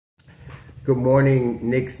Good morning,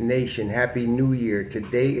 Knicks Nation. Happy New Year.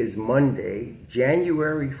 Today is Monday,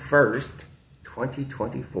 January 1st,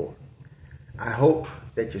 2024. I hope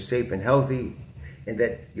that you're safe and healthy and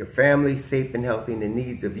that your family's safe and healthy and the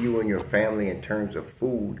needs of you and your family in terms of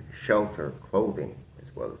food, shelter, clothing,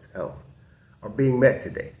 as well as health are being met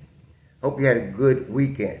today. Hope you had a good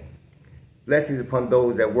weekend. Blessings upon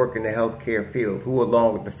those that work in the healthcare field who,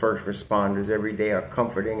 along with the first responders every day, are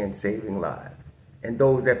comforting and saving lives. And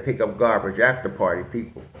those that pick up garbage, after party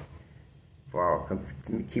people, to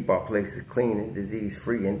keep our places clean and disease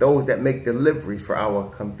free, and those that make deliveries for our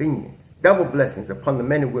convenience. Double blessings upon the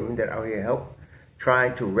men and women that are here help,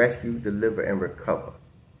 trying to rescue, deliver, and recover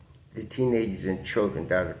the teenagers and children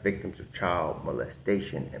that are victims of child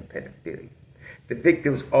molestation and pedophilia. The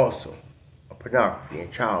victims also of pornography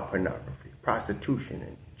and child pornography, prostitution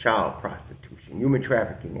and child prostitution, human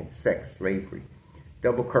trafficking and sex slavery.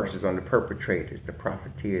 Double curses on the perpetrators, the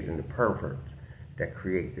profiteers, and the perverts that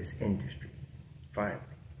create this industry. Finally,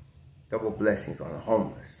 double blessings on the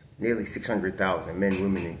homeless. Nearly 600,000 men,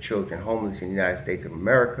 women, and children homeless in the United States of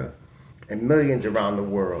America and millions around the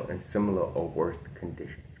world in similar or worse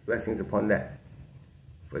conditions. Blessings upon that,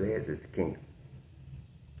 for theirs is the kingdom.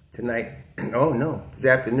 Tonight, this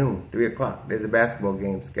afternoon, 3 o'clock, there's a basketball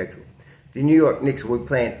game scheduled. The New York Knicks will be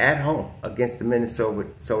playing at home against the Minnesota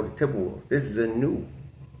Timberwolves. This is a new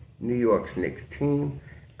New York Knicks team,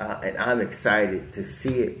 and I'm excited to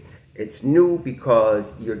see it. It's new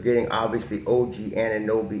because you're getting, obviously, OG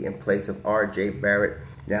Anunoby in place of R.J. Barrett.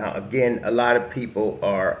 Now, again, a lot of people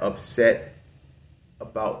are upset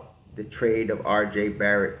about the trade of R.J.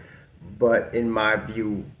 Barrett, but in my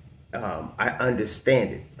view, I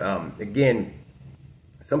understand it. Again,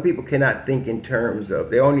 some people cannot think in terms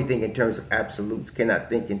of, they only think in terms of absolutes, cannot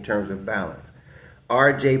think in terms of balance.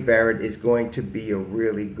 R.J. Barrett is going to be a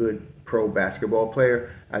really good pro basketball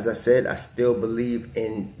player. As I said, I still believe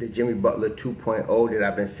in the Jimmy Butler 2.0 that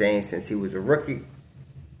I've been saying since he was a rookie.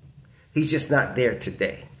 He's just not there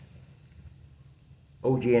today.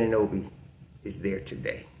 OG Anunoby is there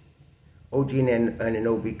today. OG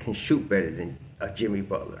Anunoby can shoot better than Jimmy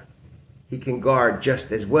Butler. He can guard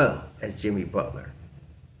just as well as Jimmy Butler.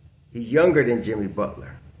 He's younger than Jimmy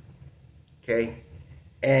Butler, okay,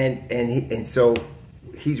 and so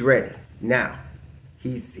he's ready now.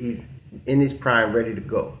 He's in his prime, ready to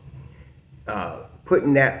go.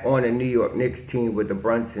 Putting that on a New York Knicks team with a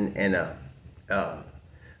Brunson and a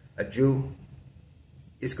Jew,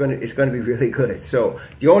 it's gonna be really good. So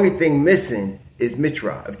the only thing missing is Mitch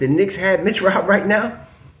Rob. If the Knicks had Mitch Rob right now,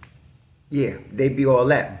 yeah, they'd be all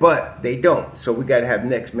that, but they don't. So we got to have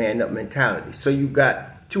next man up mentality. So you got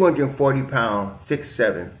 240-pound,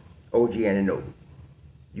 6'7", OG Anunoby.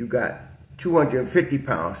 You got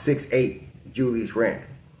 250-pound, 6'8", Julius Randle.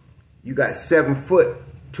 You got 7-foot,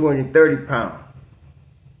 230-pound,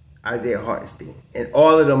 Isaiah Hartenstein. And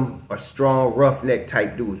all of them are strong, roughneck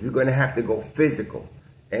type dudes. We're going to have to go physical.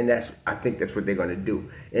 And I think that's what they're going to do.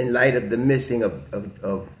 In light of the missing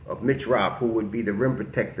of Mitch Rob, who would be the rim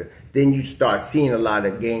protector, then you start seeing a lot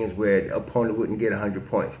of games where the opponent wouldn't get 100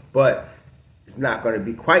 points. But it's not going to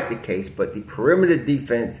be quite the case, but the perimeter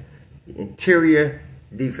defense, the interior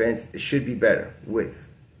defense, it should be better with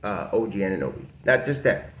OG Anunoby. Not just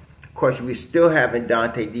that. Of course, we're still having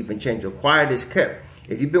Dante DiVincenzo. Quiet as kept.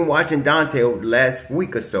 If you've been watching Dante over the last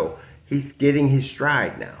week or so, he's getting his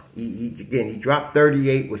stride now. He dropped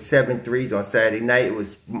 38 with 7 threes on Saturday night. It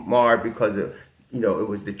was marred because of, it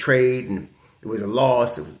was the trade and it was a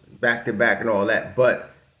loss. It was back-to-back and all that.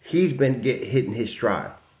 But he's been hitting his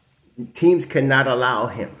stride. Teams cannot allow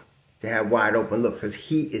him to have wide open looks because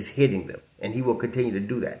he is hitting them, and he will continue to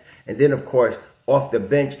do that. And then, of course, off the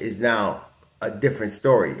bench is now a different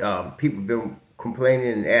story. People have been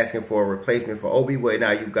complaining and asking for a replacement for Obi. Well,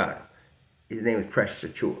 now you got him. His name is Precious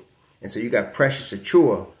Achiuwa. And so you got Precious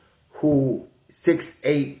Achiuwa, who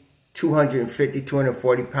 6'8", 250,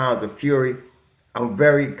 240 pounds of fury. I'm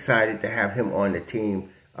very excited to have him on the team.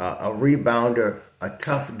 A rebounder, a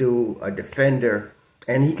tough dude, a defender.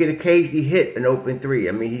 And he could occasionally hit an open three.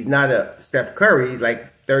 I mean, he's not a Steph Curry. He's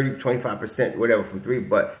like 30, 25%, whatever from three.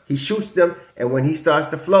 But he shoots them. And when he starts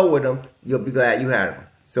to flow with them, you'll be glad you had him.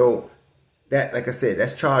 So, that, like I said,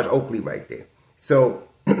 that's Charles Oakley right there. So,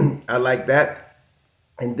 I like that.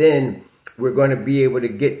 And then we're going to be able to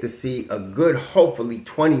get to see a good, hopefully,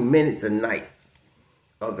 20 minutes a night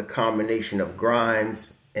of the combination of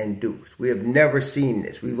Grimes and Deuce. We have never seen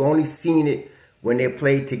this. We've only seen it when they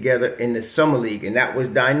played together in the Summer League, and that was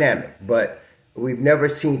dynamic. But we've never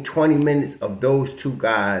seen 20 minutes of those two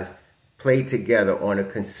guys play together on a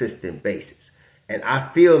consistent basis. And I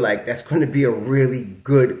feel like that's going to be a really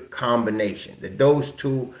good combination. That those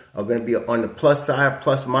two are going to be on the plus side,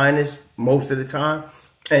 plus minus most of the time.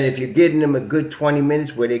 And if you're getting them a good 20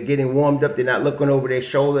 minutes where they're getting warmed up, they're not looking over their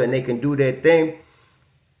shoulder and they can do their thing,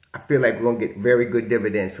 I feel like we're going to get very good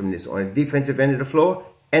dividends from this on the defensive end of the floor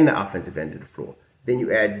and the offensive end of the floor. Then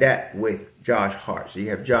you add that with Josh Hart. So you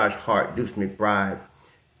have Josh Hart, Deuce McBride,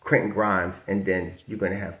 Quentin Grimes, and then you're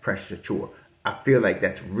going to have Precious Achiuwa. I feel like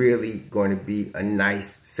that's really going to be a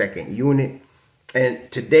nice second unit.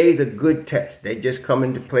 And today's a good test. They just come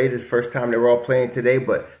into play this first time. They were all playing today.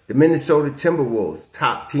 But the Minnesota Timberwolves,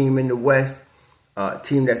 top team in the West,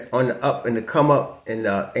 team that's on the up and the come up, and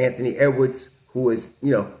Anthony Edwards, who is,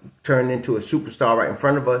 turned into a superstar right in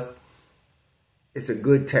front of us. It's a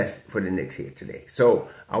good test for the Knicks here today. So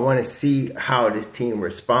I want to see how this team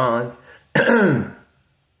responds.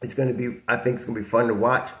 It's going to be, I think it's going to be fun to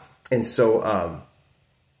watch. And so,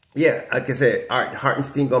 yeah, like I said,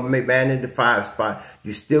 Hartenstein going to make man in the 5 spot.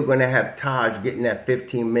 You're still going to have Taj getting that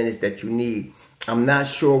 15 minutes that you need. I'm not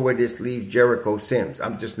sure where this leaves Jericho Sims.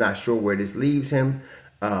 I'm just not sure where this leaves him.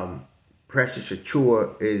 Precious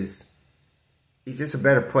Achiuwa he's just a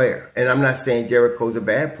better player. And I'm not saying Jericho's a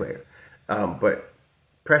bad player. But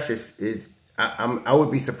Precious is, I would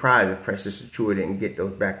be surprised if Precious Achiuwa didn't get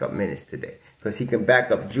those backup minutes today. Because he can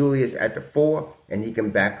back up Julius at the 4 and he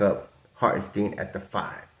can back up Hartenstein at the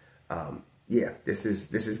 5. Yeah, this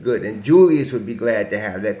is good. And Julius would be glad to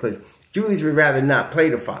have that because Julius would rather not play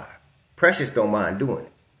the 5. Precious don't mind doing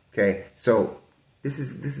it. Okay, so this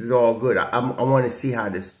is all good. I want to see how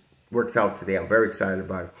this works out today. I'm very excited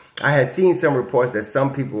about it. I had seen some reports that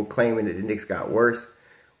some people were claiming that the Knicks got worse.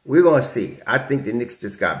 We're going to see. I think the Knicks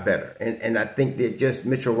just got better. And I think they're just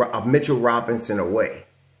Mitchell Robinson away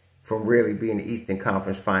from really being the Eastern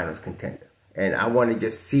Conference Finals contender. And I want to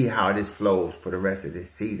just see how this flows for the rest of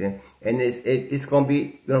this season. And it's going to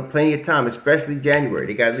be plenty of time, especially January.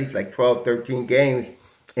 They got at least like 12, 13 games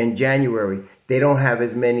in January. They don't have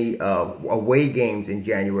as many away games in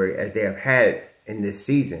January as they have had in this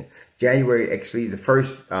season. January, actually, the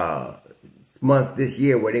first month this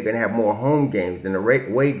year where they're going to have more home games than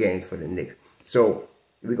away games for the Knicks. So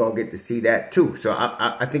we're going to get to see that too. So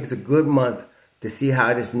I think it's a good month to see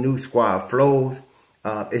how this new squad flows.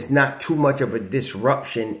 It's not too much of a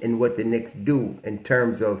disruption in what the Knicks do in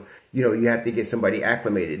terms of, you have to get somebody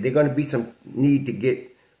acclimated. There's going to be some need to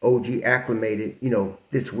get OG acclimated,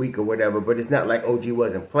 this week or whatever, but it's not like OG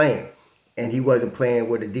wasn't playing. And he wasn't playing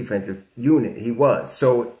with a defensive unit. He was.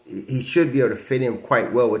 So he should be able to fit in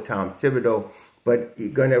quite well with Tom Thibodeau. But you're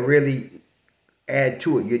going to really add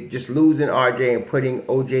to it. You're just losing RJ and putting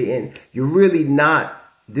OJ in. You're really not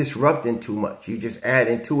disrupting too much. You just add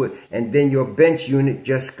into it. And then your bench unit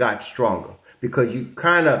just got stronger. Because you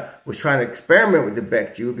kind of was trying to experiment with the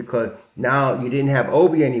bench unit because now you didn't have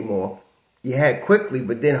Obi anymore. You had Quickly,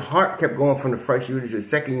 but then Hart kept going from the first unit to the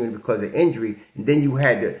second unit because of injury. And then you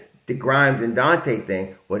had the Grimes and Dante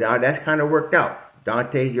thing. Well, now that's kind of worked out.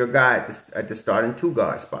 Dante's your guy at the starting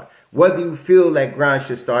 2-guard spot. Whether you feel like Grimes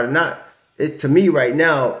should start or not, to me right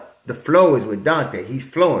now, the flow is with Dante. He's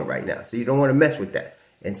flowing right now, so you don't want to mess with that.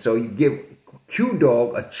 And so you give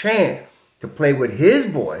Q-Dog a chance to play with his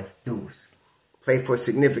boy, Deuce, play for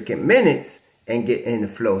significant minutes and get in the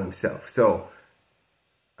flow himself. So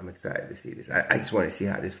I'm excited to see this. I just want to see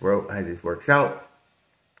how this works out.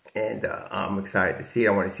 And I'm excited to see it.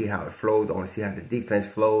 I want to see how it flows. I want to see how the defense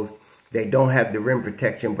flows. They don't have the rim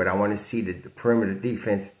protection, but I want to see the perimeter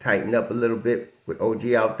defense tighten up a little bit with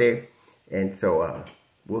OG out there. And so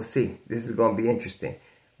we'll see. This is going to be interesting.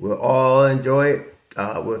 We'll all enjoy it.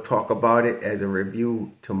 We'll talk about it as a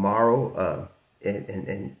review tomorrow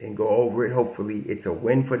and go over it. Hopefully it's a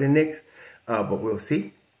win for the Knicks, but we'll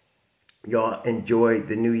see. Y'all enjoy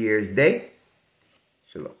the New Year's Day.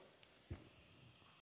 Shalom.